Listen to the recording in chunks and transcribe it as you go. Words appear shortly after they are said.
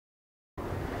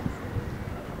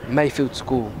Mayfield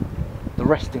School, the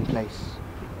resting place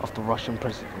of the Russian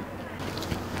president.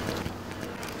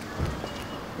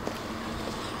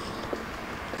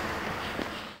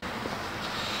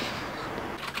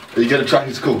 Are you going to track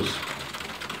his calls?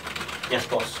 Yes,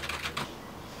 boss.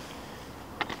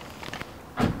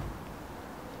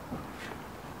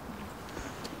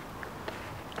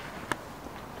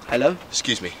 Hello?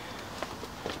 Excuse me.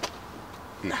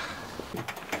 No.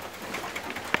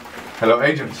 Hello,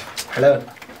 Agent. Hello.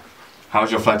 How's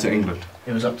your flight to England?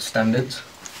 It was up to standards.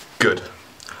 Good.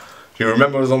 You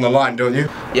remember I was on the line, don't you?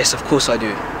 Yes, of course I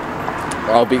do.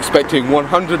 I'll be expecting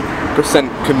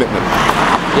 100% commitment.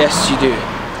 Yes, you do.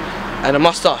 And I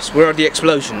must ask, where are the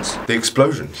explosions? The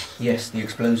explosions? Yes, the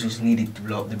explosions needed to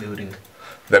blow up the building.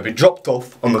 They'll be dropped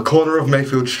off on the corner of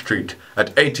Mayfield Street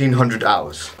at 1800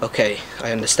 hours. Okay,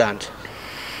 I understand.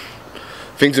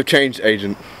 Things have changed,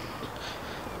 Agent.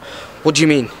 What do you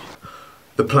mean?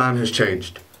 The plan has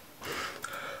changed.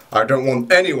 I don't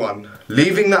want anyone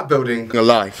leaving that building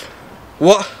alive.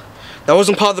 What? That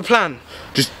wasn't part of the plan?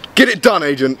 Just get it done,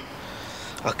 Agent.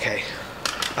 Okay,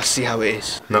 I see how it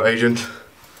is. No, Agent.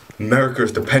 America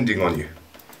is depending on you.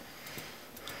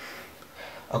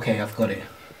 Okay, I've got it.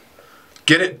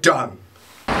 Get it done.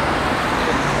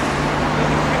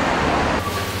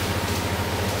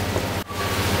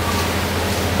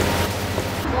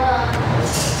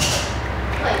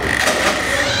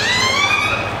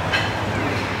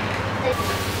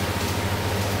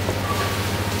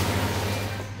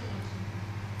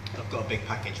 I've got a big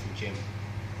package from Jim.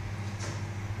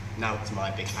 Now it's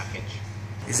my big package.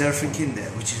 Is there everything in there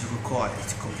which is required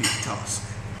to complete the task?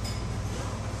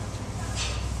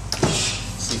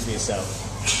 See for yourself.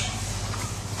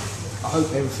 I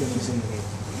hope everything is in here.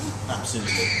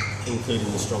 Absolutely.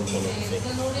 Including the strong pornography.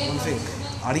 One thing,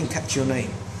 I didn't catch your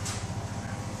name.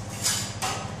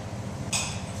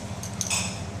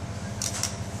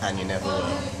 And you never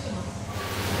will.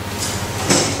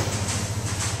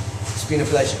 It's been a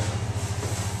pleasure.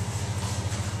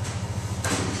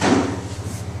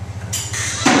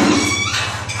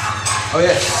 Oh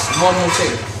yes, one more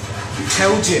thing.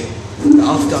 Tell Jim that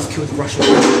after I've killed the Russian,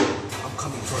 I'm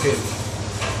coming for him.